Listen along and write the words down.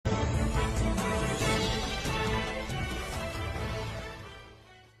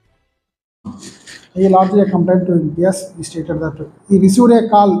He lodged a complaint to NPS. He stated that he received a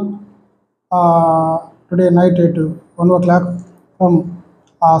call today night at 1 o'clock from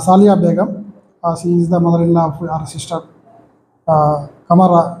Salia Begum. She is the mother-in-law of our sister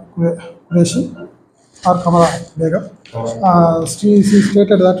Kamara Qureshi or Kamara Begum. She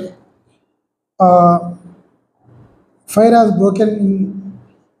stated that fire has broken in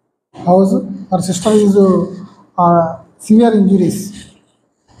house. Her sister is severe injuries.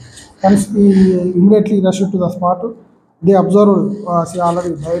 Hence, he immediately rushed to the spot. They observed she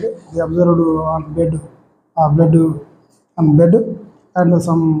already died. They observed on bed, blood on bed, and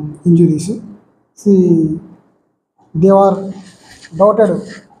some injuries. See, they were doubted.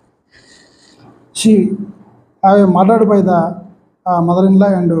 She murdered by the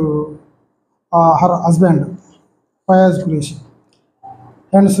mother-in-law and her husband, Fayaz Qureshi.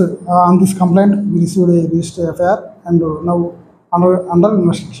 Hence, on this complaint, we received a registered FIR and now under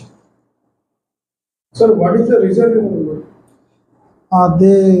investigation. Sir, what is the reason?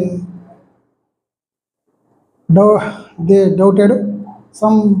 They they doubted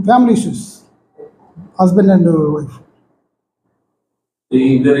some family issues, husband and wife.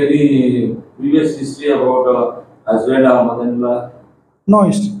 Is there any previous history about husband or mother-in-law? No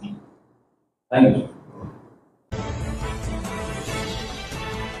history. Thank you.